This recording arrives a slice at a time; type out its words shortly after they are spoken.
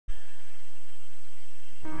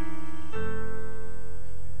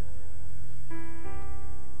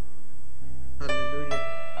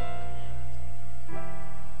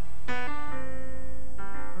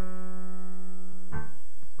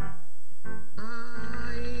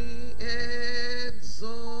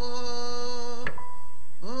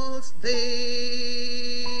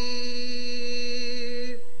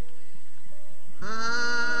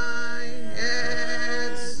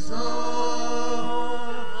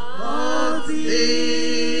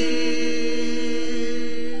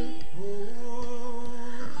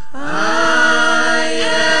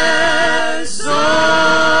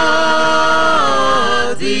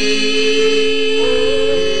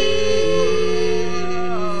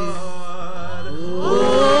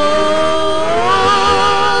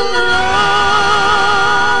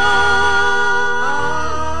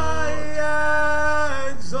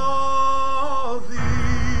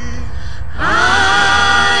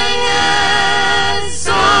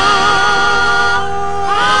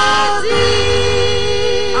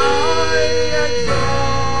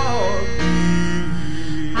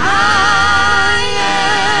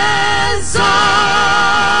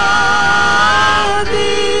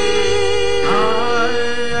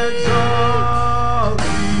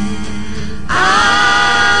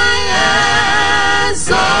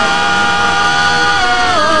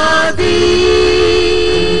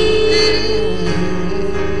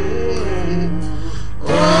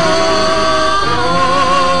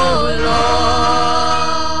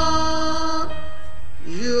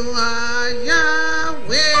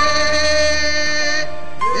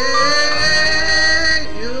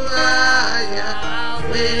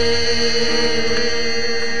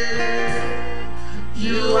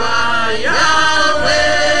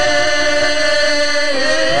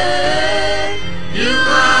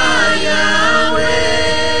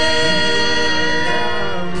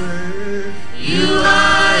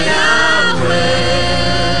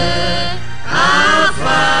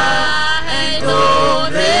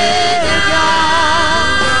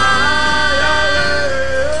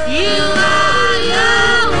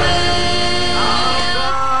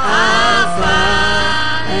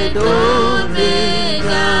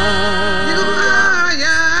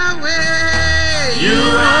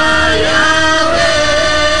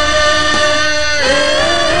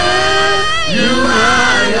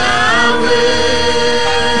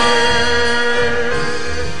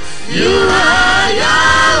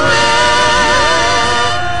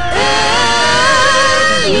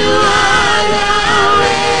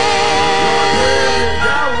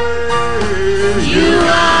You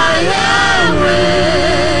are Yahweh,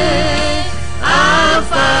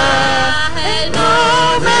 Alpha and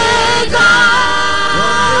Omega.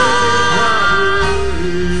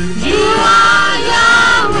 You are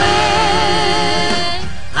Yahweh,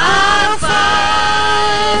 Alpha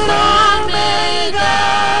and Omega.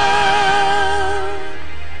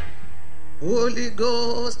 Holy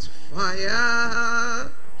Ghost fire,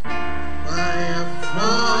 fire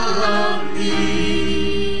fall on me.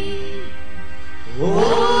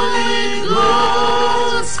 Holy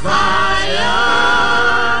Ghost fire,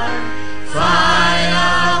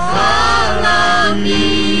 fire fall on me.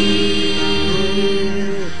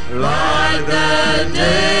 Like the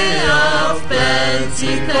day of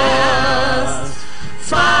Pentecost,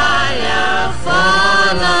 fire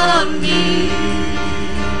fall on me.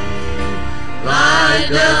 Like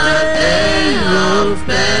the day of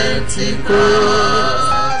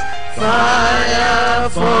Pentecost, fire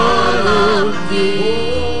fall on me.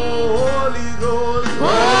 Holy Ghost,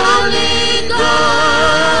 Holy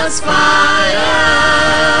Ghost fire,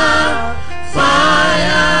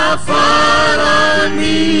 fire fall on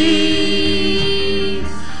me.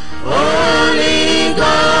 Holy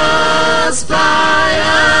Ghost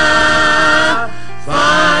fire,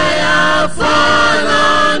 fire fall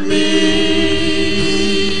on me.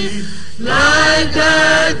 Like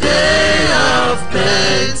the day of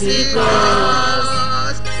Pentecost,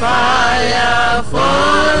 fire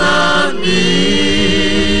fall on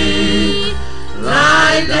me.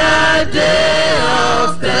 Like the day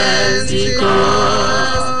of Pentecost,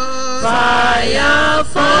 fire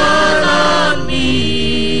fall on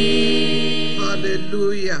me.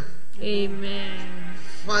 hallelujah. Amen.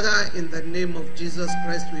 Father, in the name of Jesus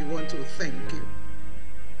Christ, we want to thank you.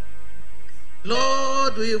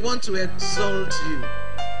 Lord, we want to exalt you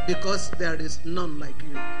because there is none like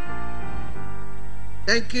you.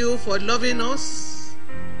 Thank you for loving us.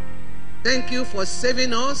 Thank you for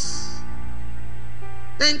saving us.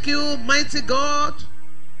 Thank you, mighty God,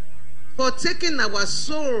 for taking our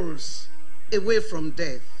souls away from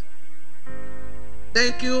death.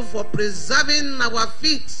 Thank you for preserving our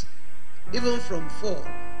feet even from fall.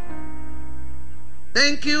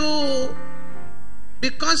 Thank you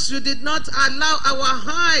because you did not allow our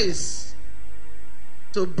eyes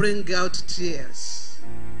to bring out tears.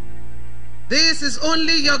 This is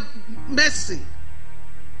only your mercy,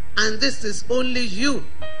 and this is only you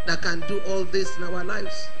that can do all this in our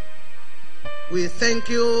lives. We thank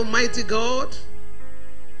you, mighty God,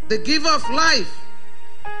 the giver of life.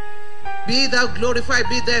 Be thou glorified,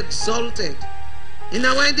 be thou exalted in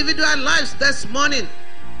our individual lives this morning,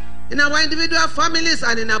 in our individual families,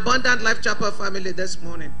 and in Abundant Life Chapel family this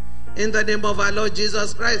morning. In the name of our Lord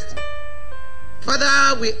Jesus Christ.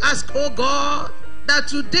 Father, we ask, oh God, that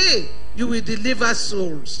today you will deliver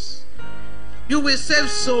souls. You will save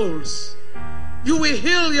souls. You will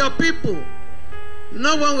heal your people.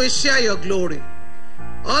 No one will share your glory.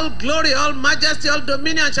 All glory, all majesty, all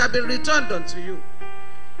dominion shall be returned unto you.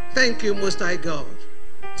 Thank you, Most High God.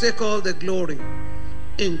 Take all the glory.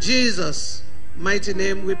 In Jesus' mighty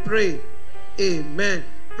name we pray. Amen.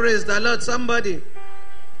 Praise the Lord, somebody.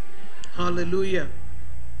 Hallelujah.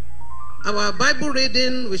 Our Bible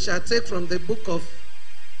reading we shall take from the book of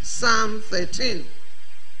Psalm 13.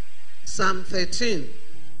 Psalm 13,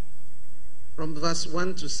 from verse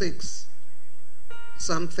 1 to 6.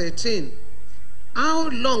 Psalm 13. How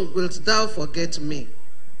long wilt thou forget me,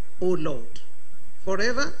 O Lord?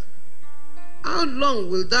 Forever? How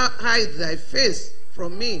long wilt thou hide thy face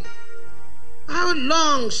from me? How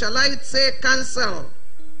long shall I take counsel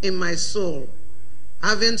in my soul,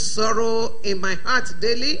 having sorrow in my heart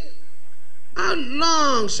daily? How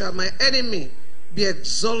long shall my enemy be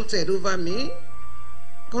exalted over me?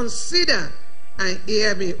 Consider and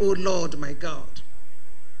hear me, O Lord my God.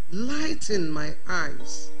 Lighten my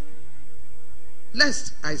eyes,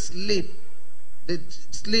 lest I sleep the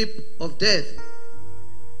sleep of death,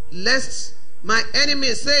 lest my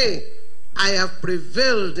enemy say, I have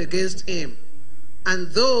prevailed against him,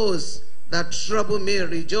 and those that trouble me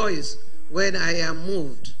rejoice when I am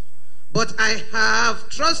moved. But I have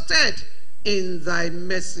trusted in thy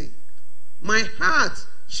mercy. My heart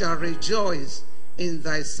shall rejoice in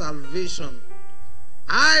thy salvation.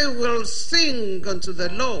 I will sing unto the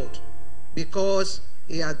Lord, because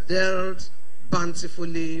he hath dealt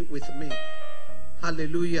bountifully with me.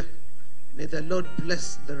 Hallelujah. May the Lord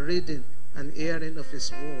bless the reading and hearing of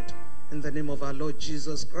his word in the name of our Lord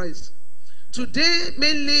Jesus Christ. Today,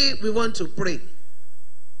 mainly, we want to pray.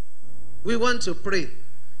 We want to pray.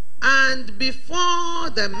 And before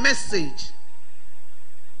the message,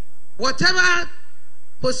 whatever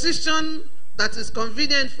position that is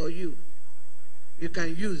convenient for you, you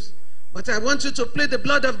can use. But I want you to plead the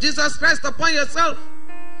blood of Jesus Christ upon yourself.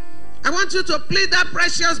 I want you to plead that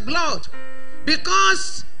precious blood,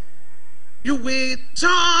 because you will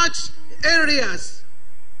touch areas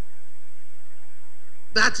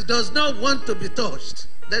that does not want to be touched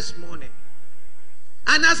this morning.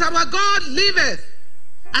 And as our God liveth,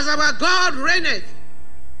 as our God reigneth,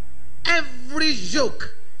 every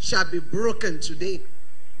yoke shall be broken today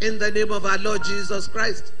in the name of our Lord Jesus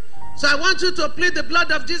Christ. So I want you to plead the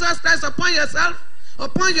blood of Jesus Christ upon yourself,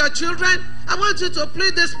 upon your children. I want you to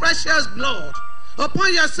plead this precious blood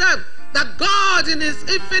upon yourself, that God in his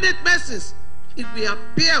infinite mercies, he will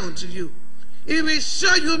appear unto you. He will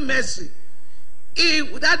show you mercy.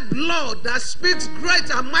 That blood that speaks great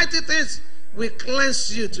and mighty things will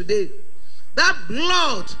cleanse you today. That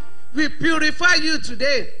blood will purify you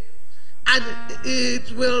today, and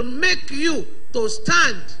it will make you to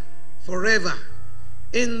stand forever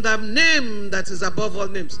in the name that is above all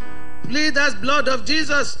names. Plead that blood of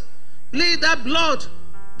Jesus. Plead that blood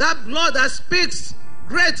that speaks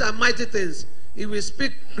great and mighty things. He will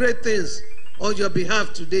speak great things on your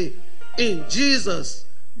behalf today. In Jesus'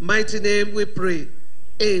 mighty name we pray.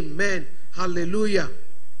 Amen. Hallelujah.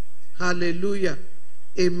 Hallelujah.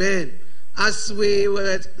 Amen. As we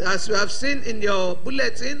have seen in your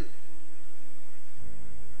bulletin,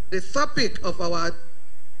 the topic of our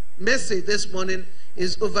message this morning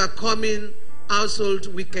is overcoming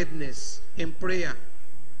household wickedness in prayer.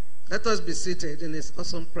 Let us be seated in his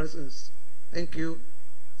awesome presence. Thank you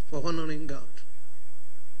for honoring God.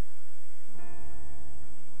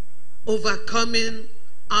 Overcoming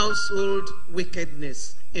household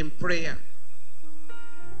wickedness in prayer.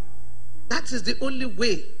 That is the only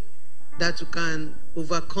way that you can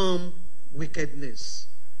overcome wickedness,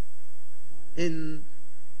 in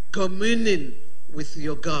communing with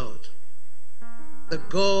your God, the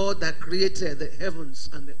God that created the heavens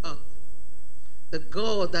and the earth, the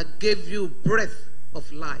God that gave you breath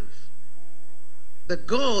of life, the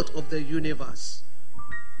God of the universe.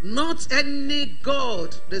 Not any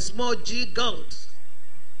God, the small g God,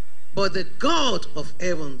 but the God of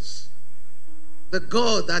heavens, the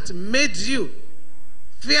God that made you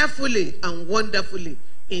fearfully and wonderfully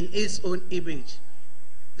in his own image.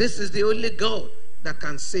 This is the only God that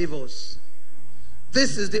can save us.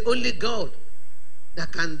 This is the only God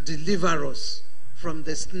that can deliver us from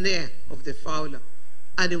the snare of the fowler.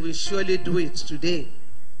 And he will surely do it today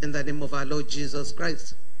in the name of our Lord Jesus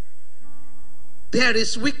Christ. There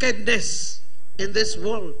is wickedness in this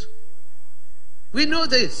world. We know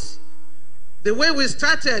this. The way we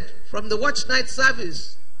started from the watch night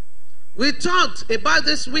service, we talked about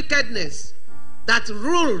this wickedness that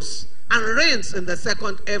rules and reigns in the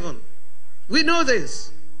second heaven. We know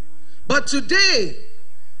this. But today,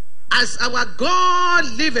 as our God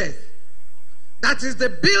liveth, that is the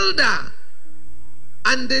builder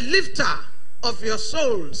and the lifter of your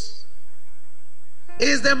souls,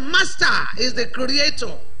 is the master, is the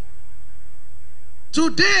creator.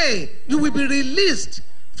 Today, you will be released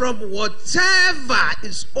from whatever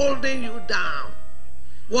is holding you down,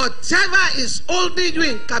 whatever is holding you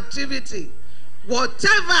in captivity,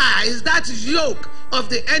 whatever is that yoke of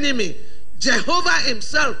the enemy. Jehovah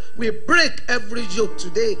himself will break every yoke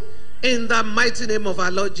today in the mighty name of our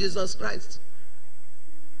Lord Jesus Christ.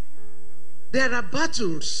 There are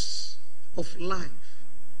battles of life,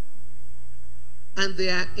 and they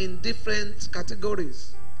are in different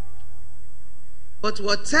categories. But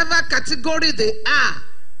whatever category they are,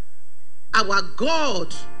 our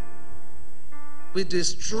God will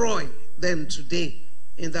destroy them today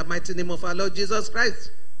in the mighty name of our Lord Jesus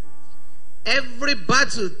Christ. Every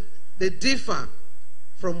battle, they differ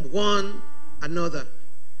from one another.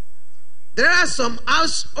 There are some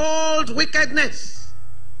household wickedness.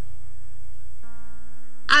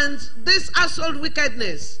 And this household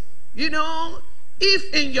wickedness, you know,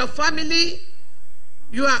 if in your family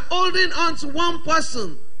you are holding on to one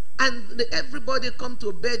person and everybody come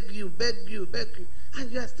to beg you,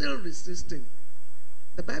 and you are still resisting,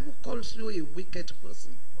 the Bible calls you a wicked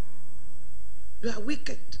person. You are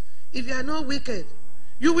wicked. If you are not wicked,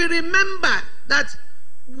 you will remember that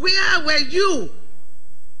where were you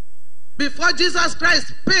before Jesus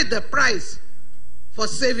Christ paid the price for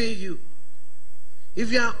saving you?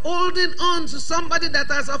 If you are holding on to somebody that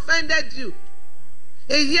has offended you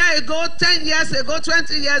a year ago, 10 years ago,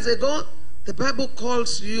 20 years ago, the Bible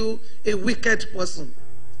calls you a wicked person.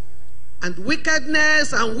 And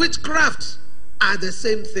wickedness and witchcraft are the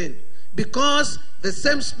same thing, because the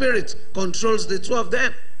same spirit controls the two of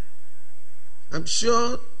them. I'm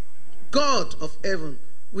sure God of heaven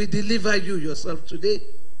will deliver you yourself today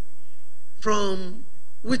from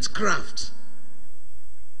witchcraft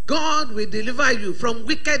God will deliver you from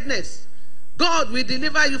wickedness. God will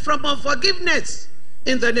deliver you from unforgiveness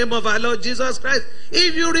in the name of our Lord Jesus Christ.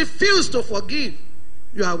 If you refuse to forgive,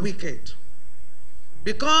 you are wicked.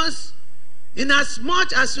 Because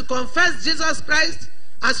inasmuch as you confess Jesus Christ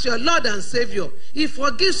as your Lord and Savior, He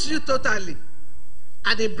forgives you totally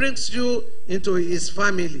and He brings you into His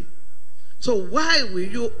family. So why will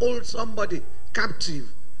you hold somebody captive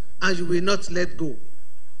and you will not let go?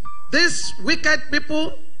 These wicked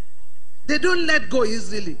people, they don't let go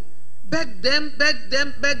easily. Beg them, beg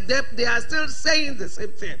them, beg them. They are still saying the same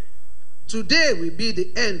thing. Today will be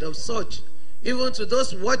the end of such, even to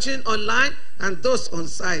those watching online and those on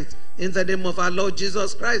site, in the name of our Lord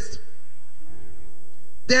Jesus Christ.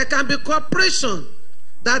 There can be cooperation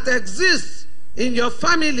that exists in your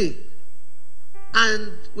family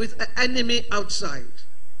and with an enemy outside.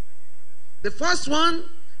 The first one,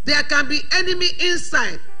 there can be enemy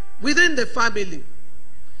inside within the family.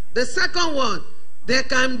 The second one, there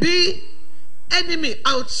can be enemy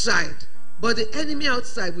outside, but the enemy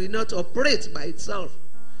outside will not operate by itself.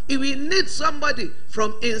 It will need somebody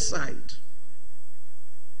from inside.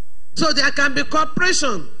 So there can be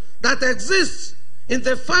cooperation that exists in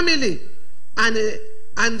the family and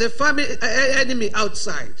the family enemy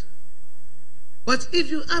outside. But if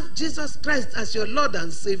you have Jesus Christ as your Lord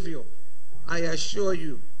and Savior, I assure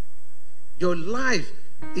you, your life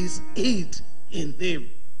is hid in Him,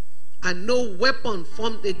 and no weapon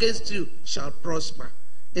formed against you shall prosper.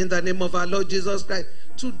 In the name of our Lord Jesus Christ.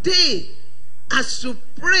 Today, as you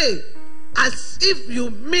pray, as if you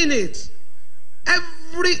mean it,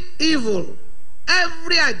 every evil,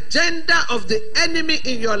 every agenda of the enemy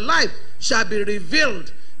in your life shall be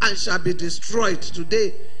revealed and shall be destroyed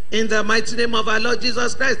today. In the mighty name of our Lord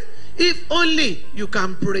Jesus Christ. If only you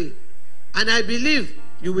can pray. And I believe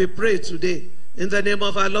you will pray today. In the name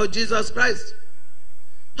of our Lord Jesus Christ.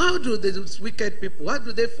 How do these wicked people, how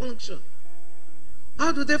do they function?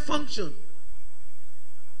 How do they function?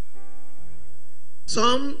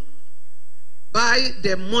 Some by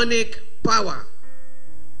demonic power.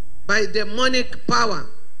 By demonic power.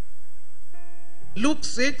 Luke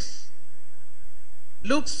 6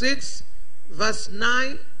 verse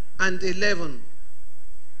 9 and 11.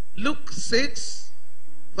 Luke 6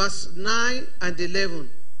 verse 9 and 11.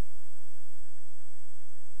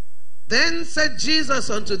 Then said Jesus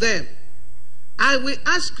unto them, I will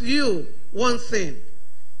ask you one thing.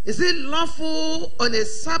 Is it lawful on a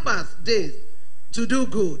Sabbath day to do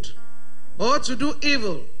good or to do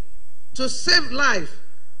evil, to save life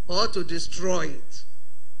or to destroy it?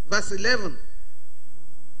 Verse 11.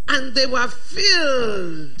 And they were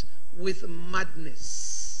filled with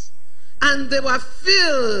madness. And they were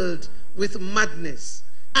filled with madness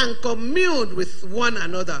and communed with one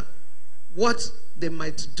another what they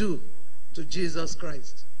might do to Jesus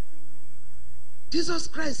Christ. Jesus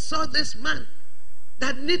Christ saw this man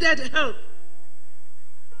that needed help,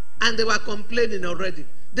 and they were complaining already.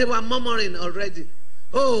 They were murmuring already.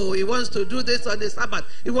 Oh, he wants to do this on the Sabbath.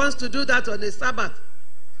 He wants to do that on the Sabbath.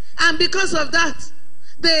 And because of that,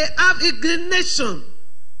 they have inclination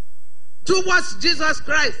towards Jesus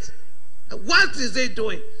Christ. What is he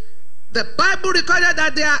doing? The Bible recorded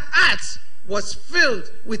that their hearts was filled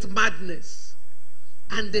with madness.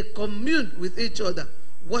 And they communed with each other.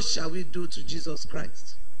 What shall we do to Jesus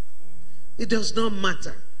Christ? It does not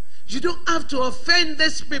matter. You don't have to offend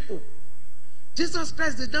these people. Jesus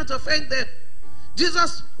Christ did not offend them.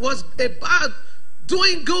 Jesus was about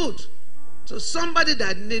doing good to somebody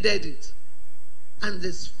that needed it. And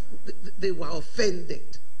they were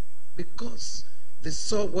offended because they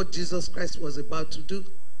saw what Jesus Christ was about to do.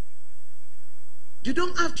 You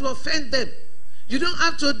don't have to offend them. You don't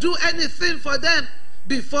have to do anything for them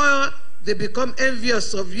before they become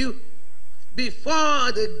envious of you,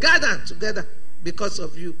 before they gather together because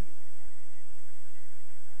of you.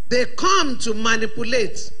 They come to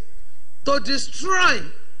manipulate, to destroy.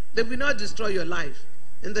 They will not destroy your life.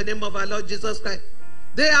 In the name of our Lord Jesus Christ.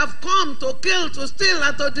 They have come to kill, to steal,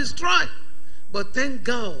 and to destroy. But thank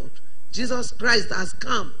God, Jesus Christ has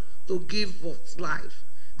come to give us life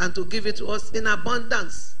and to give it to us in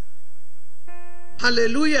abundance.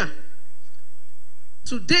 Hallelujah.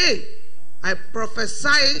 Today, I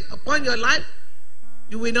prophesy upon your life,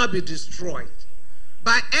 you will not be destroyed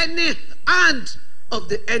by any hand of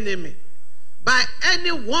the enemy, by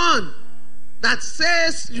anyone that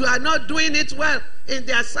says you are not doing it well in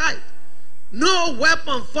their sight. No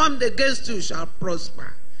weapon formed against you shall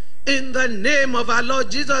prosper. In the name of our Lord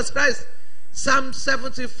Jesus Christ. Psalm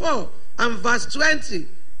 74 and verse 20.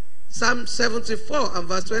 Psalm 74 and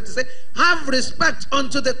verse 20 say, have respect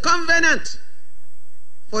unto the covenant,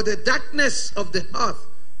 for the darkness of the earth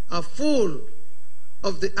are full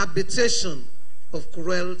of the habitation of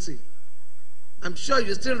cruelty. I'm sure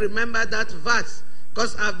you still remember that verse,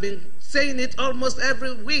 because I've been saying it almost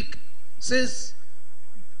every week since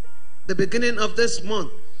the beginning of this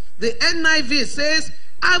month. The NIV says,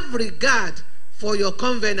 have regard for your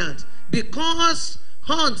covenant, because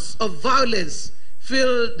haunts of violence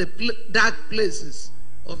fill the dark places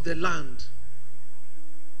of the land.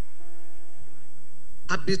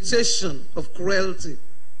 Habitation of cruelty,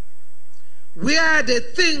 where they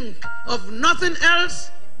think of nothing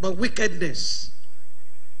else but wickedness,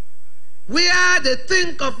 where they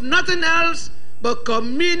think of nothing else but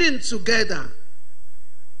communing together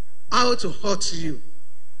how to hurt you.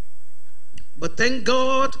 But thank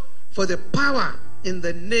God for the power in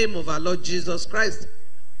the name of our Lord Jesus Christ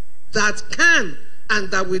that can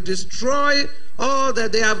and that will destroy all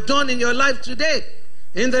that they have done in your life today.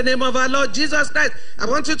 In the name of our Lord Jesus Christ, I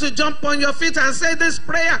want you to jump on your feet and say this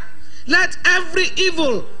prayer. Let every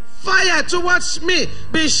evil fire towards me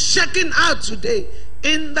be shaken out today.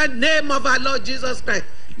 In the name of our Lord Jesus Christ,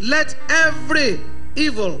 let every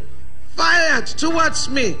evil fired towards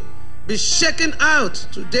me be shaken out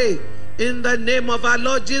today. In the name of our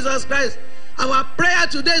Lord Jesus Christ. Our prayer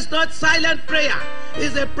today is not silent prayer.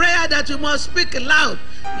 It's a prayer that you must speak loud.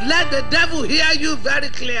 Let the devil hear you very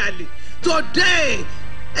clearly. Today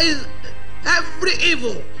is every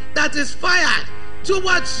evil that is fired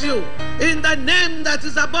towards you in the name that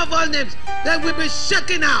is above all names, they will be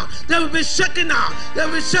shaken out. They will be shaken out. They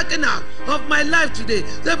will be shaken out of my life today.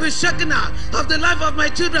 They will be shaken out of the life of my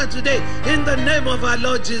children today in the name of our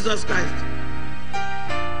Lord Jesus Christ.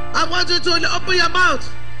 I want you to open your mouth.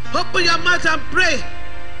 Open your mouth and pray.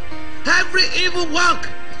 Every evil work,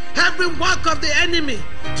 every work of the enemy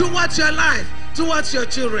towards your life, towards your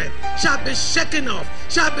children, shall be shaken off,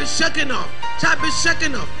 shall be shaken off, shall be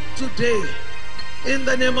shaken off today. In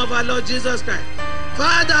the name of our Lord Jesus Christ.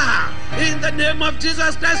 Father, in the name of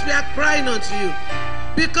Jesus Christ, we are crying unto you.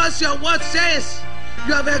 Because your word says,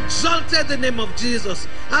 you have exalted the name of Jesus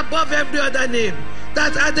above every other name.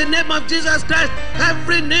 That at the name of Jesus Christ,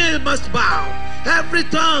 every knee must bow, every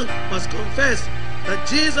tongue must confess that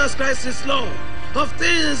Jesus Christ is Lord of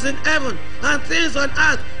things in heaven and things on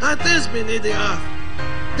earth and things beneath the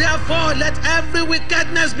earth. Therefore, let every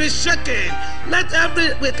wickedness be shaken. Let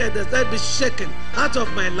every wickedness that be shaken out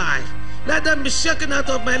of my life. Let them be shaken out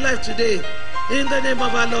of my life today. In the name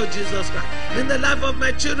of our Lord Jesus Christ. In the life of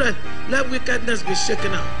my children, let wickedness be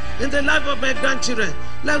shaken out. In the life of my grandchildren,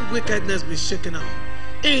 let wickedness be shaken out.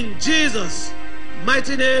 In Jesus'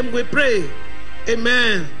 mighty name we pray.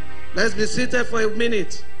 Amen. Let's be seated for a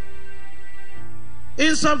minute.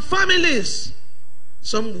 In some families,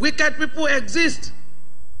 some wicked people exist.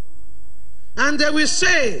 And they will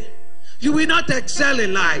say, you will not excel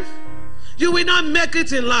in life. You will not make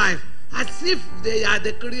it in life. As if they are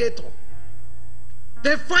the creator.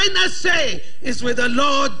 The final say is with the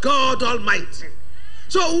Lord God Almighty.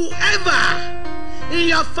 So whoever in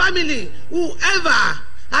your family, whoever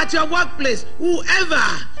at your workplace, whoever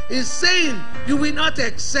is saying you will not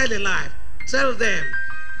excel in life, tell them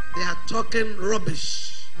they are talking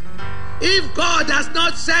rubbish. If God has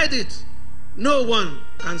not said it, no one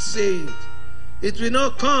can say it. It will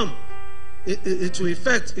not come into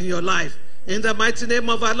effect in your life. In the mighty name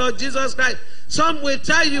of our Lord Jesus Christ. Some will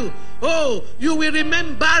tell you, oh, you will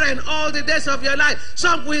remain barren all the days of your life.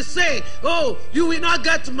 Some will say, oh, you will not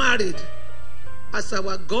get married. As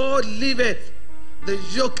our God liveth, the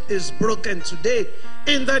yoke is broken today.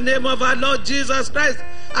 In the name of our Lord Jesus Christ.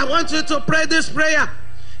 I want you to pray this prayer.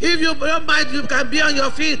 If you don't mind, you can be on your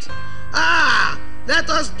feet. Let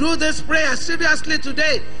us do this prayer seriously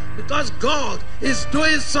today. Because God is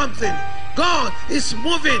doing something. God is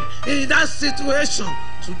moving in that situation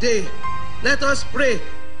today. Let us pray.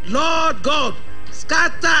 Lord God,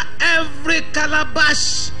 scatter every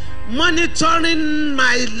calabash monitoring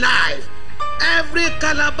my life. Every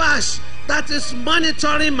calabash that is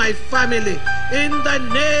monitoring my family. In the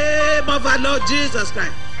name of our Lord Jesus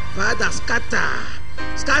Christ. Father,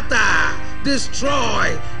 scatter,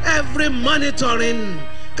 destroy every monitoring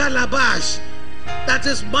calabash that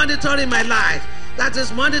is monitoring my life, that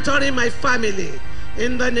is monitoring my family.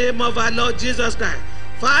 In the name of our Lord Jesus Christ.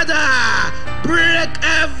 Father, break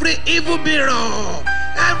every evil mirror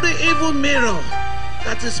that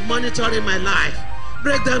is monitoring my life.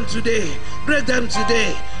 Break them today, break them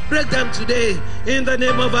today, break them today. In the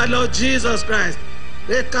name of our Lord Jesus Christ.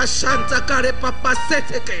 Break them today,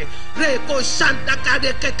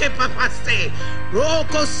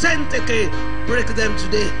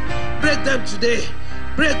 break them today,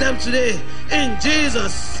 break them today. In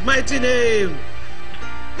Jesus' mighty name.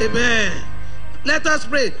 Amen. Let us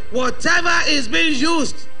pray. Whatever is being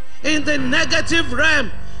used in the negative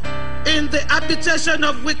realm, in the habitation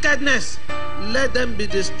of wickedness, let them be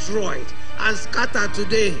destroyed and scattered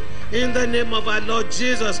today in the name of our Lord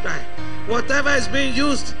Jesus Christ. Whatever is being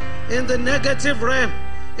used in the negative realm,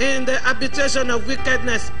 in the habitation of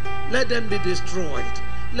wickedness, let them be destroyed.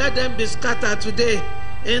 Let them be scattered today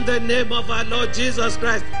in the name of our Lord Jesus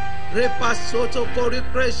Christ.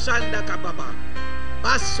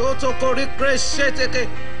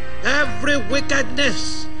 Every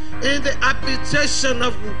wickedness in the habitation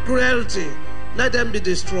of cruelty, let them be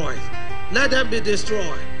destroyed. Let them be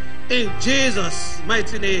destroyed in Jesus'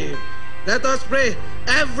 mighty name. Let us pray.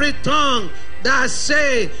 Every tongue that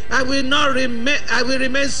say, I will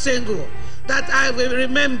remain single, that I will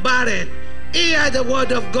remain barren, hear the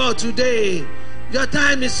word of God today. Your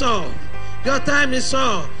time is up. Your time is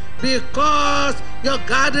up, because your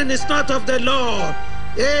garden is not of the Lord.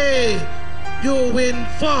 Hey, you will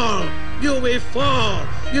fall. You will fall.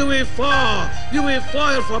 You will fall. You will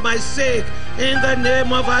fall for my sake in the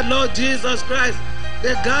name of our Lord Jesus Christ.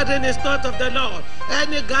 The garden is not of the Lord.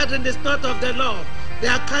 Any garden is not of the Lord.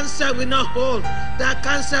 Their cancer will not hold. Their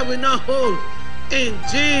cancer will not hold. In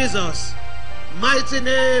Jesus' mighty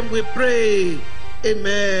name we pray.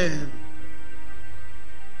 Amen.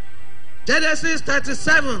 Genesis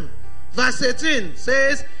 37 verse 18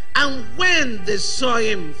 says, and when they saw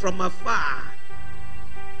him from afar,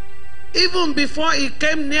 even before he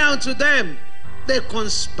came near to them, they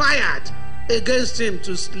conspired against him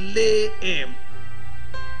to slay him.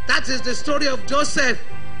 That is the story of Joseph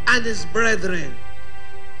and his brethren.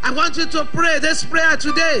 I want you to pray this prayer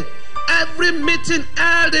today. Every meeting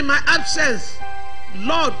held in my absence,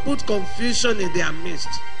 Lord, put confusion in their midst.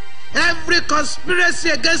 Every conspiracy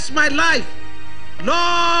against my life,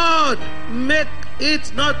 Lord, make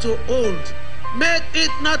it not to hold. Make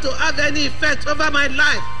it not to have any effect over my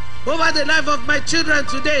life, over the life of my children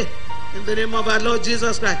today. In the name of our Lord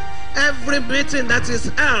Jesus Christ. Every meeting that is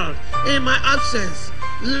held in my absence,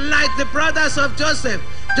 like the brothers of Joseph,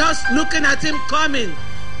 just looking at him coming,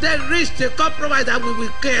 they reached a compromise that we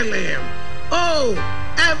will kill him. Oh,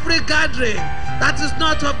 every gathering that is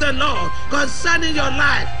not of the Lord concerning your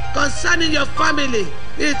life, concerning your family,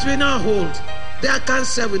 it will not hold. Their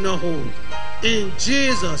cancer will not hold. In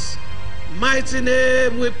Jesus' mighty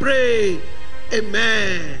name we pray.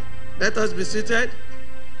 Amen. Let us be seated.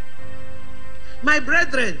 My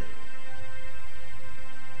brethren,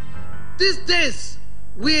 these days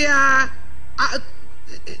we are,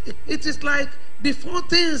 it is like before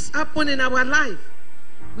things happen in our life,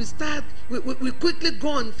 we quickly go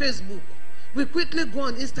on Facebook, we quickly go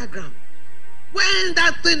on Instagram. When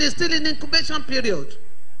that thing is still in incubation period,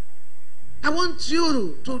 I want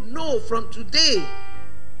you to know from today,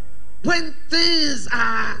 when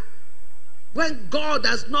God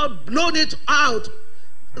has not blown it out,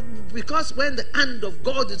 because when the hand of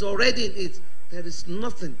God is already in it, there is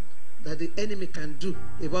nothing that the enemy can do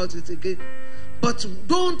about it again. But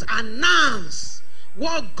don't announce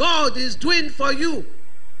what God is doing for you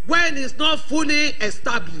when it's not fully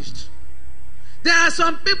established. There are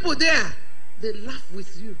some people there, they laugh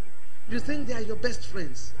with you. You think they are your best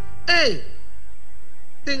friends. Hey,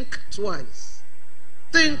 think twice.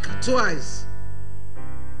 Think twice.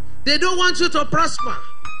 They don't want you to prosper.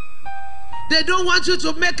 They don't want you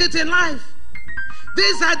to make it in life.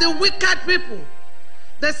 These are the wicked people.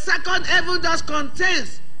 The second heaven just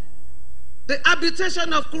contains the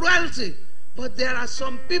habitation of cruelty. But there are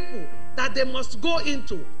some people that they must go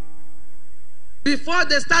into before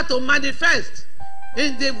they start to manifest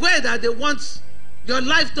in the way that they want your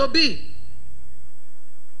life to be.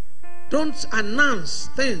 Don't announce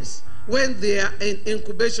things when they are in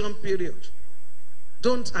incubation period.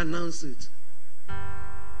 Don't announce it.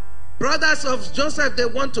 Brothers of Joseph, they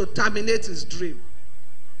want to terminate his dream.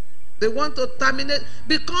 They want to terminate,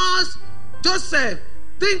 because Joseph,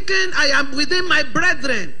 thinking I am within my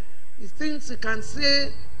brethren, he thinks he can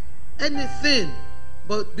say anything.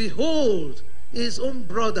 But behold, his own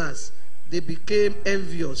brothers, they became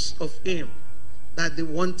envious of him, that they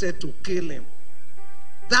wanted to kill him.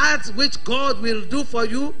 That which God will do for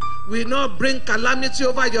you will not bring calamity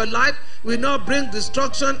over your life, will not bring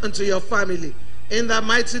destruction into your family. In the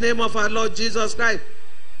mighty name of our Lord Jesus Christ,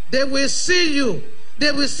 they will see you.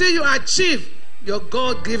 They will see you achieve your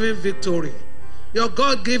God-given victory, your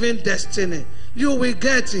God-given destiny. You will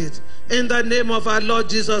get it in the name of our Lord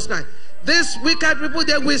Jesus Christ. These wicked people,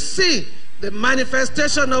 they will see the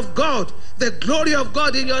manifestation of God, the glory of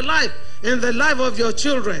God in your life, in the life of your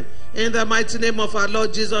children, in the mighty name of our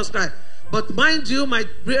Lord Jesus Christ. But mind you, my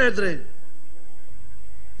brethren,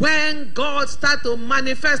 when God starts to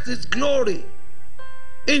manifest his glory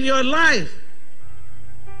in your life,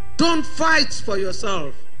 don't fight for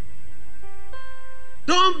yourself.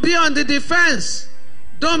 Don't be on the defense.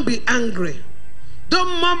 Don't be angry.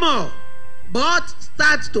 Don't murmur, but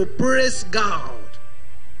start to praise God.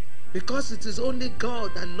 Because it is only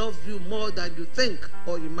God that loves you more than you think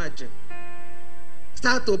or imagine.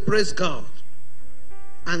 Start to praise God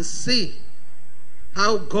and see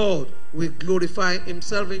how God will glorify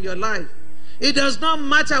himself in your life. It does not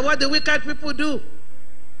matter what the wicked people do.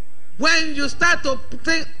 When you start to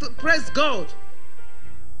praise God,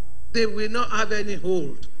 they will not have any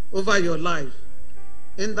hold over your life.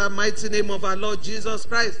 In the mighty name of our Lord Jesus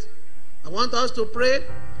Christ, I want us to pray.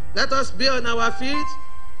 Let us be on our feet.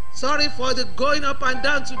 Sorry for the going up and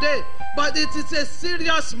down today, but it is a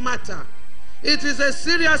serious matter. It is a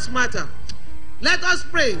serious matter. Let us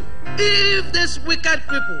pray. If these wicked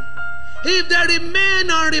people, if they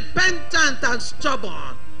remain unrepentant and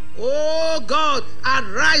stubborn, oh God,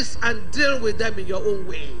 arise and deal with them in your own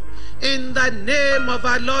way. In the name of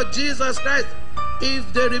our Lord Jesus Christ,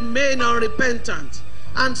 if they remain unrepentant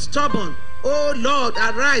and stubborn, oh Lord,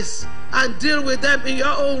 arise and deal with them in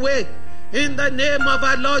your own way. In the name of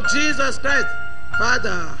our Lord Jesus Christ,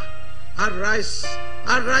 Father, arise.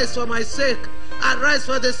 Arise for my sake. Arise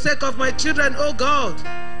for the sake of my children, oh God.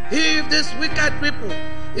 If these wicked people,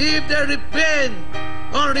 if they remain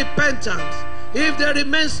unrepentant, if they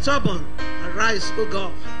remain stubborn, arise, oh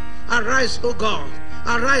God. Arise, oh God.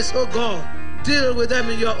 Arise, oh God. Deal with them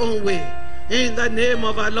in your own way. In the name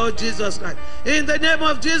of our Lord Jesus Christ. In the name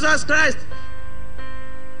of Jesus Christ,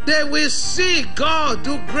 they will see God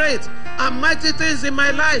do great and mighty things in my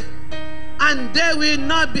life, and they will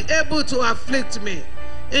not be able to afflict me.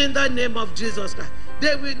 In the name of Jesus Christ,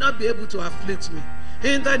 they will not be able to afflict me.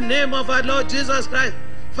 In the name of our Lord Jesus Christ,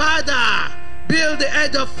 Father, build the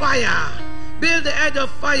edge of fire. Build the edge of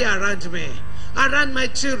fire around me, around my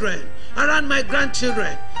children, around my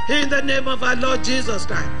grandchildren. In the name of our Lord Jesus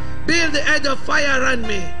Christ, build the edge of fire around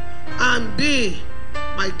me and be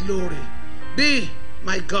my glory. Be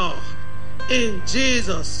my God. In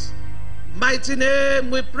Jesus' mighty name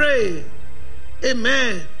we pray.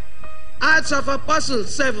 Amen. Acts of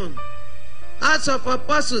Apostles 7. Acts of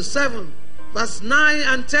Apostles 7, verse 9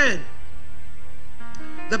 and 10.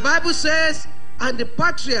 The Bible says, and the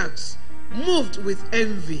patriarchs, moved with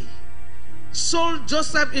envy, sold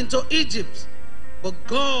Joseph into Egypt, but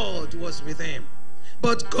God was with him.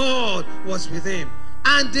 But God was with him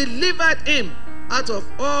and delivered him out of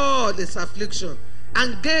all this affliction,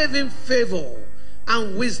 and gave him favor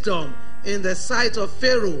and wisdom in the sight of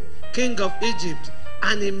Pharaoh, king of Egypt,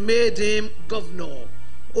 and he made him governor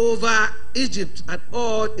over Egypt and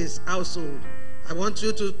all his household. I want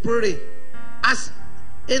you to pray, as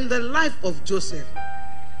in the life of Joseph,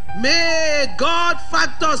 may God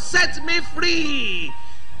factor set me free.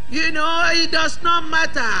 You know, it does not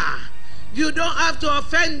matter. You don't have to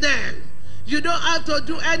offend them. You don't have to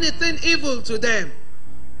do anything evil to them.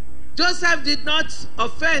 Joseph did not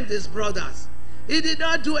offend his brothers. He did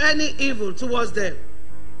not do any evil towards them.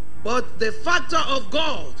 But the factor of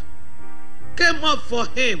God came up for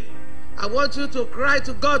him. I want you to cry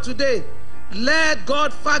to God today. Let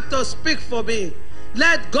God factor speak for me.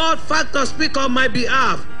 Let God factor speak on my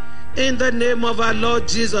behalf. In the name of our Lord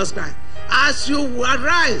Jesus Christ. As you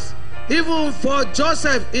arise, even for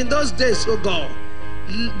Joseph in those days, oh God,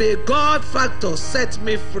 may God factor set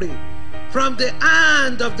me free from the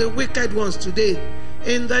hand of the wicked ones today.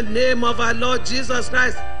 In the name of our Lord Jesus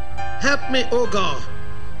Christ, help me, oh God.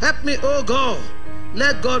 Help me, oh God.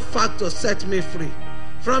 Let God factor set me free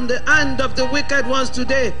from the hand of the wicked ones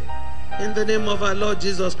today. In the name of our Lord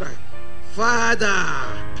Jesus Christ. Father,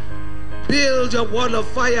 build your wall of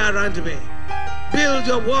fire around me. Build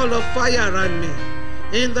your wall of fire around me.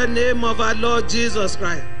 In the name of our Lord Jesus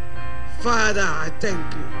Christ. Father, I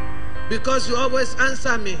thank you because you always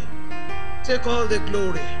answer me. Take all the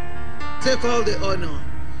glory. Take all the honor.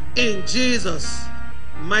 In Jesus'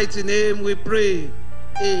 mighty name we pray.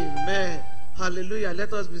 Amen. Hallelujah.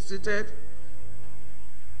 Let us be seated.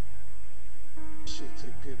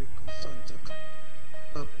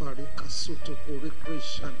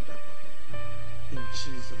 In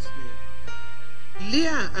Jesus' name.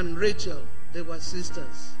 Leah and Rachel, they were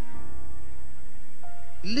sisters.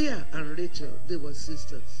 Leah and Rachel, they were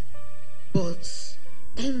sisters. But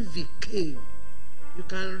envy came. You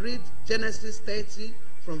can read Genesis 30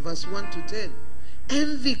 from verse 1 to 10.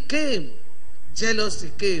 Envy came.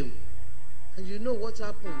 Jealousy came. And you know what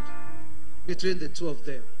happened between the two of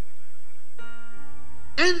them.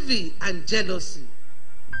 Envy and jealousy,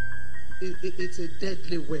 it's a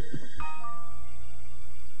deadly weapon.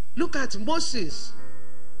 Look at Moses,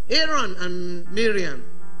 Aaron and Miriam.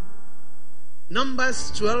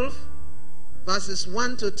 Numbers 12, verses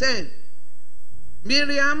 1 to 10.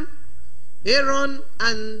 Miriam, Aaron,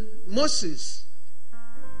 and Moses.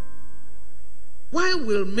 Why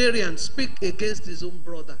will Miriam speak against his own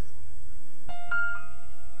brother?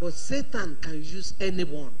 But Satan can use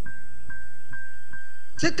anyone.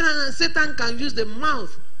 Satan can use the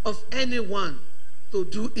mouth of anyone to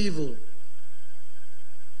do evil.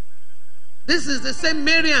 This is the same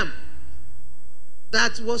Miriam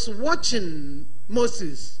that was watching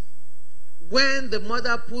Moses when the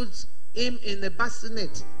mother put him in a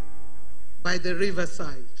bassinet by the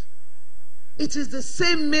riverside. It is the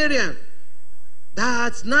same Miriam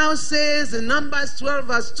that now says in Numbers 12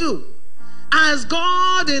 verse 2, has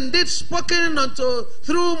God indeed spoken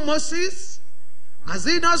through Moses? Has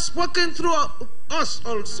he not spoken through us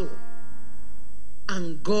also?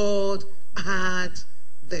 And God heard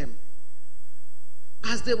them.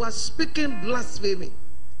 As they were speaking blasphemy,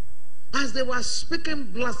 the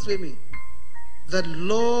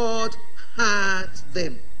Lord heard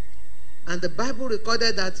them. And the Bible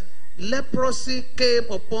recorded that leprosy came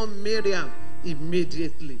upon Miriam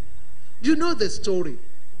immediately. You know the story.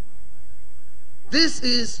 This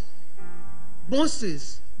is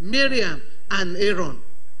Moses, Miriam, and Aaron.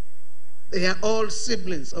 They are all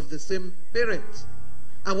siblings of the same parent.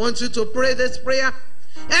 I want you to pray this prayer.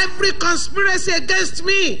 Every conspiracy against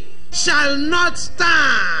me shall not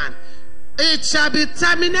stand. It shall be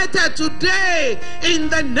terminated today in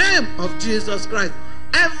the name of Jesus Christ.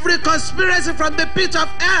 Every conspiracy from the pit of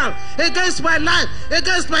hell against my life,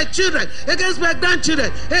 against my children, against my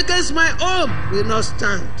grandchildren, against my home will not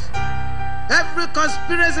stand. Every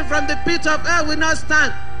conspiracy from the pit of hell will not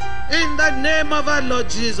stand in the name of our Lord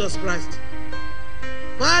Jesus Christ.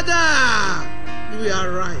 Father, we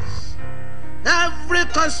arise. Every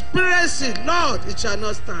conspiracy, Lord, it shall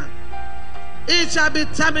not stand. It shall be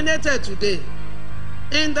terminated today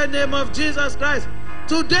in the name of Jesus Christ.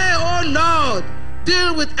 Today, oh Lord,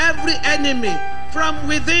 deal with every enemy from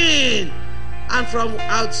within and from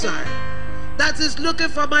outside that is looking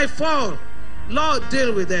for my fall. Lord,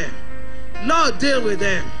 deal with them. Lord, deal with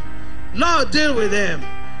them. Lord, deal with them.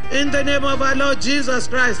 In the name of our Lord Jesus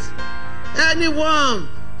Christ. Anyone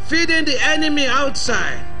feeding the enemy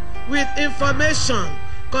outside with information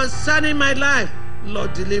concerning my life,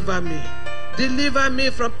 Lord, deliver me. Deliver me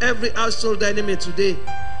from every household enemy today.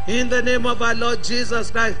 In the name of our Lord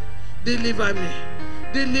Jesus Christ, deliver me.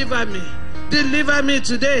 Deliver me. Deliver me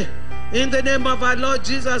today. In the name of our Lord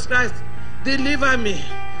Jesus Christ, deliver me.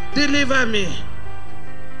 Deliver me.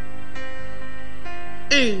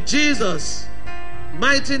 In Jesus'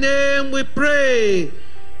 mighty name we pray.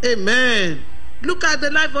 Amen. Look at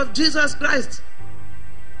the life of Jesus Christ.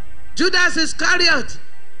 Judas Iscariot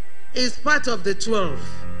is part of the 12.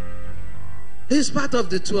 He's part of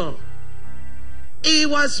the 12. He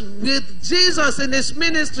was with Jesus in his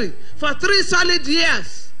ministry for 3 solid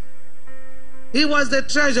years. He was the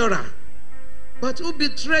treasurer. But who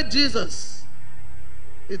betrayed Jesus?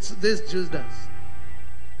 It's this Judas.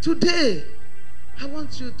 Today, I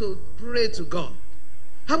want you to pray to God.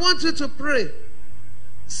 I want you to pray.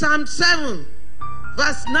 Psalm 7,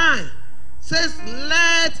 verse 9 says,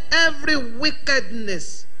 let every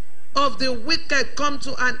wickedness of the wicked come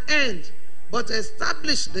to an end, but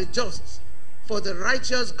establish the just. For the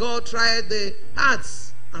righteous God tried the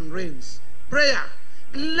hearts and reins. Prayer.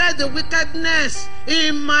 Let the wickedness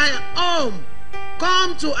in my home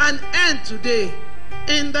come to an end today.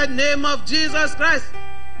 In the name of Jesus Christ.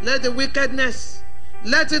 Let the wickedness,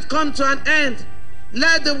 let it come to an end.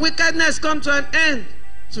 Let the wickedness come to an end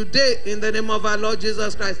today in the name of our Lord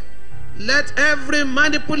Jesus Christ. Let every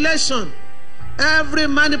manipulation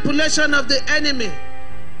of the enemy,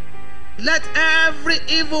 let every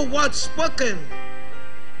evil word spoken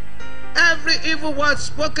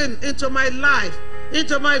into my life,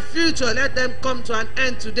 into my future, let them come to an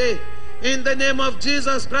end today in the name of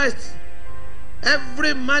Jesus Christ.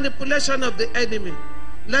 Every manipulation of the enemy,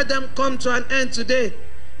 let them come to an end today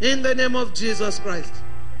in the name of Jesus Christ.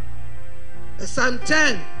 Psalm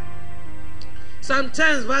 10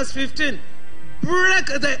 verse 15. Break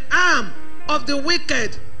the arm of the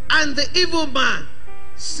wicked and the evil man.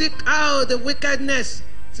 Seek out the wickedness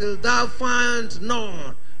till thou find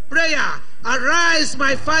none. Prayer. Arise,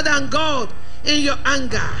 my Father and God, in your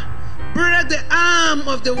anger. Break the arm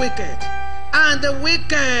of the wicked and the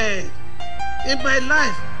wicked in my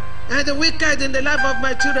life and the wicked in the life of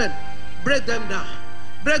my children. Break them down.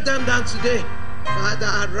 Break them down today.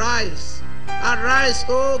 Father, arise. Arise,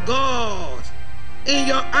 O God, in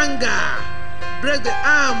your anger. Break the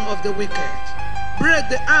arm of the wicked. Break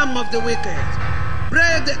the arm of the wicked.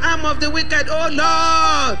 Break the arm of the wicked, O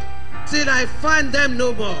Lord. until I find them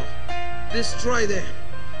no more. Destroy them.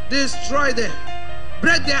 Destroy them.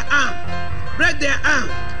 Break their arm. Break their arm.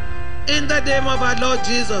 In the name of our Lord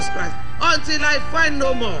Jesus Christ. Until I find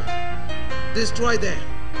no more. Destroy them.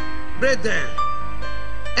 Break them.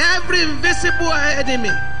 Every invisible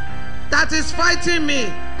enemy that is fighting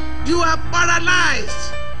me, you are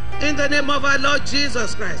paralyzed. In the name of our Lord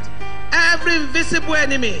Jesus Christ. Every invisible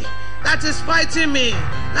enemy that is fighting me,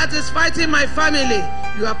 that is fighting my family,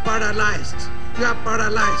 you are paralyzed. You are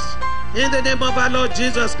paralyzed. In the name of our Lord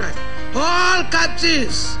Jesus Christ. All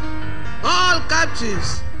captives,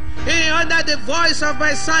 under the voice of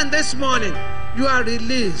my Son this morning, you are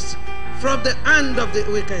released from the hand of the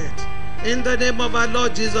wicked. In the name of our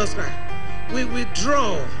Lord Jesus Christ, we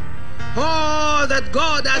withdraw all that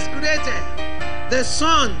God has created, the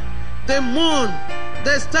sun, the moon,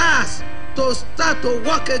 the stars, to start to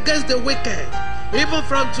work against the wicked. Even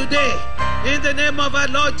from today, in the name of our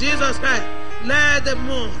Lord Jesus Christ, let the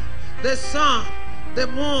moon, the sun, the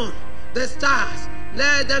moon, the stars,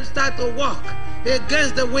 let them start to work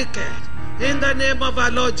against the wicked. In the name of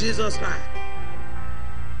our Lord Jesus Christ.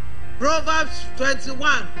 Proverbs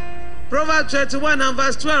 21 and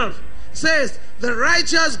verse 12 says, the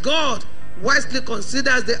righteous God wisely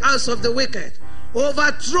considers the house of the wicked,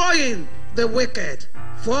 overthrowing the wicked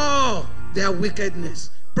for their wickedness.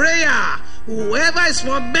 Prayer, whoever is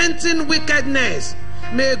fomenting wickedness,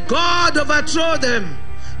 may God overthrow them.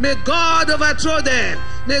 May God overthrow them.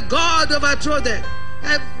 May God overthrow them.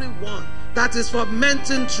 Everyone that is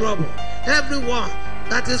fomenting trouble, everyone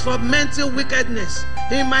that is fomenting wickedness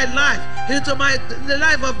in my life, into the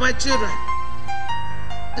life of my children,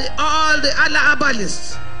 all the other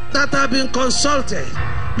Abbalists that have been consulted,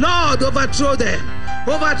 Lord, overthrow them.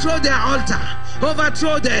 Overthrow their altar.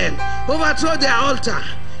 Overthrow them. Overthrow their altar.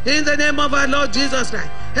 In the name of our Lord Jesus Christ.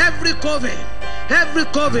 Every coven,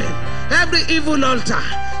 every evil altar,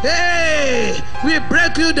 hey, we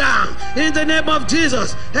break you down in the name of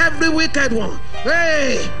Jesus. Every wicked one,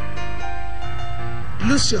 hey,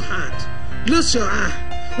 loose your hand. Loose your hand.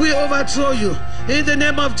 We overthrow you in the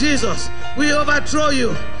name of Jesus. We overthrow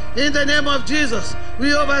you in the name of Jesus.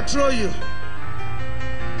 We overthrow you.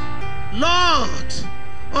 Lord,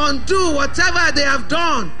 undo whatever they have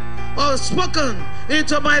done or spoken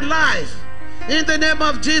into my life in the name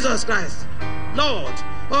of Jesus Christ. Lord,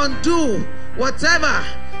 undo whatever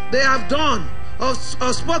they have done or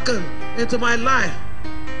spoken into my life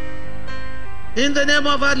in the name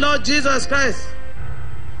of our Lord Jesus Christ.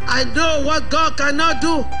 I know what God cannot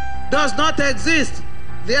do does not exist.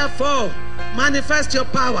 Therefore, manifest your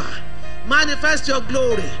power, manifest your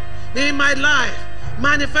glory in my life.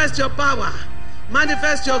 Manifest your power,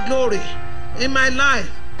 manifest your glory in my life,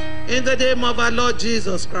 in the name of our Lord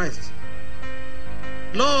Jesus Christ.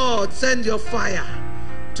 Lord, send your fire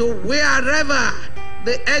to wherever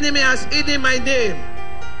the enemy has hidden my name,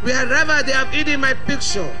 wherever they have hidden my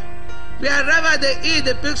picture, wherever they hid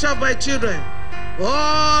the picture of my children.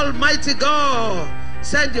 Almighty God,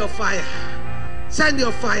 send your fire, send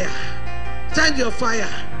your fire, send your fire.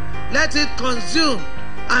 Let it consume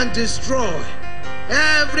and destroy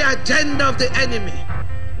every agenda of the enemy.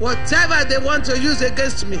 Whatever they want to use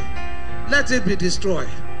against me, let it be destroyed.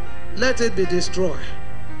 Let it be destroyed.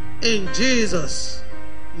 In Jesus'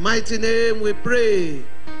 mighty name we pray.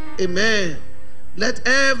 Amen. Let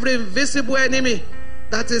every invisible enemy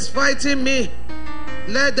that is fighting me,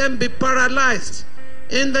 let them be paralyzed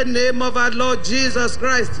in the name of our Lord Jesus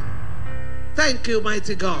Christ. Thank you,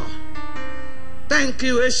 mighty God. Thank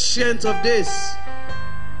you, Ancient of Days.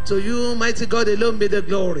 To you, mighty God, alone be the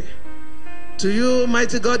glory. To you,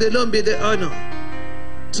 mighty God, alone be the honor.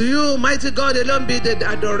 To you, mighty God, alone be the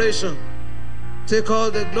adoration. Take all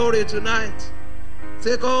the glory tonight.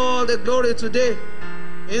 Take all the glory today.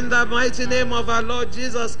 In the mighty name of our Lord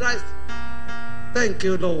Jesus Christ. Thank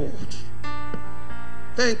you, Lord.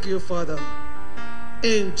 Thank you, Father.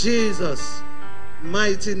 In Jesus'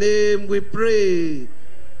 mighty name we pray.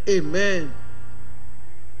 Amen.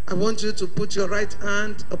 I want you to put your right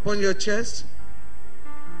hand upon your chest.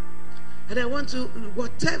 And I want to,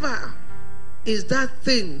 whatever is that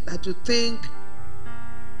thing that you think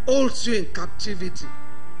holds you in captivity,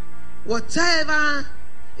 whatever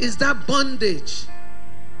is that bondage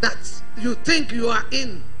that you think you are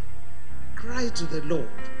in, cry to the Lord.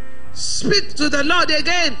 Speak to the Lord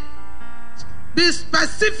again. Be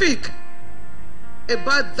specific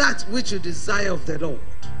about that which you desire of the Lord.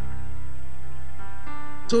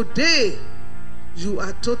 Today, you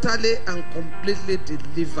are totally and completely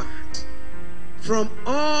delivered from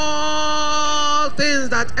all things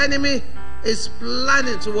that enemy is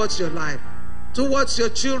planning towards your life, towards your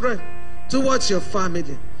children, towards your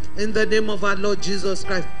family. in the name of our Lord Jesus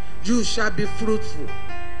Christ, you shall be fruitful.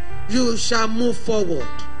 You shall move forward.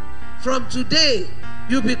 From today,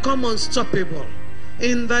 you become unstoppable.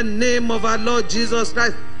 In the name of our Lord Jesus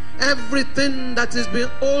Christ, everything that has been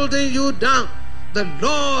holding you down, the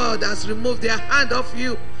Lord has removed their hand off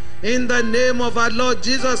you. In the name of our Lord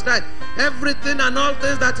Jesus Christ, everything and all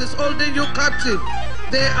things that is holding you captive,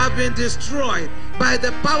 they have been destroyed by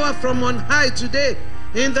the power from on high today.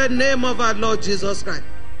 In the name of our Lord Jesus Christ,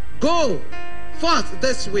 go forth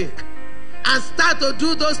this week and start to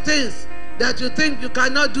do those things that you think you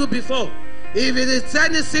cannot do before. If it is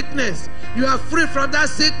any sickness, you are free from that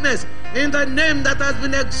sickness in the name that has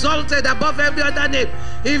been exalted above every other name.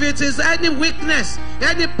 If it is any weakness,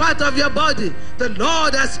 any part of your body, the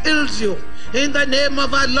Lord has healed you in the name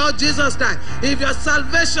of our Lord Jesus Christ. If your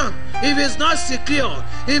salvation, if it's not secure,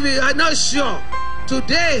 if you are not sure,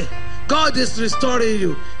 today God is restoring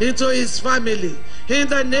you into his family. In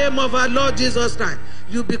the name of our Lord Jesus Christ,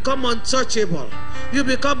 you become untouchable. You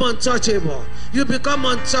become untouchable. You become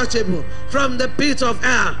untouchable from the pit of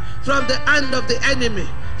hell, from the hand of the enemy,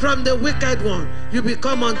 from the wicked one. You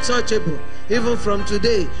become untouchable. Even from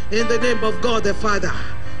today, in the name of God the Father,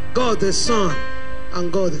 God the Son,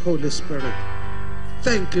 and God the Holy Spirit.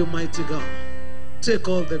 Thank you, mighty God. Take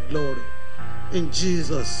all the glory. In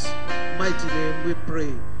Jesus' mighty name we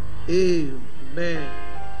pray. Amen.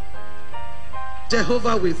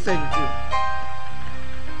 Jehovah, we thank you.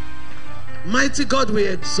 Mighty God, we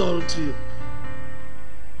exalt you.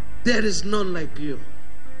 There is none like you.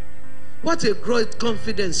 What a great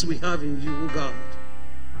confidence we have in you, God.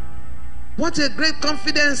 What a great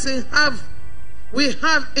confidence we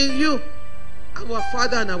have in you, our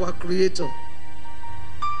Father and our Creator.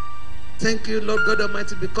 Thank you, Lord God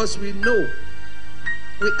Almighty, because we know,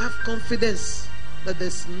 we have confidence that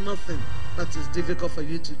there's nothing that is difficult for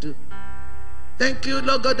you to do. Thank you,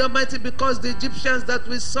 Lord God Almighty, because the Egyptians that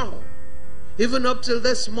we saw, even up till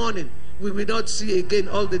this morning, we will not see again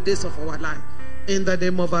all the days of our life. In the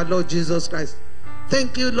name of our Lord Jesus Christ.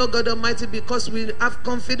 Thank you, Lord God Almighty, because we have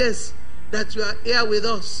confidence that you are here with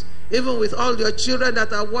us. Even with all your children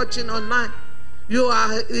that are watching online, you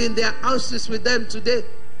are in their houses with them today.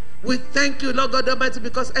 We thank you, Lord God Almighty,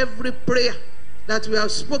 because every prayer that we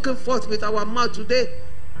have spoken forth with our mouth today,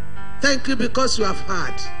 thank you because you have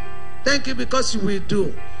heard. Thank you because you will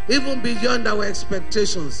do, even beyond our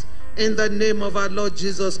expectations. In the name of our Lord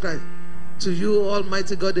Jesus Christ. To you,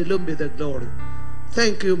 Almighty God, alone be the glory.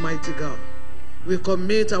 Thank you, mighty God. We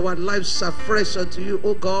commit our lives afresh unto you,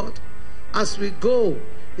 O God. As we go,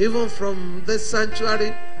 even from this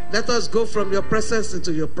sanctuary, let us go from your presence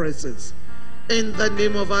into your presence. In the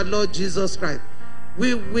name of our Lord Jesus Christ.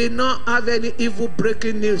 We will not have any evil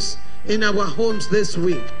breaking news in our homes this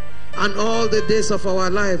week and all the days of our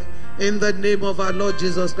life. In the name of our Lord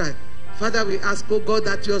Jesus Christ. Father, we ask, oh God,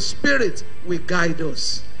 that your spirit will guide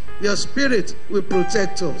us. Your spirit will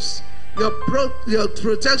protect us. Your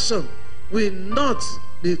protection will not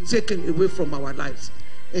be taken away from our lives.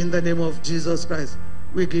 In the name of Jesus Christ,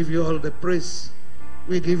 we give you all the praise.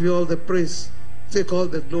 We give you all the praise. Take all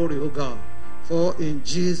the glory, oh God. For in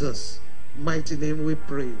Jesus' mighty name we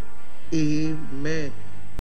pray. Amen.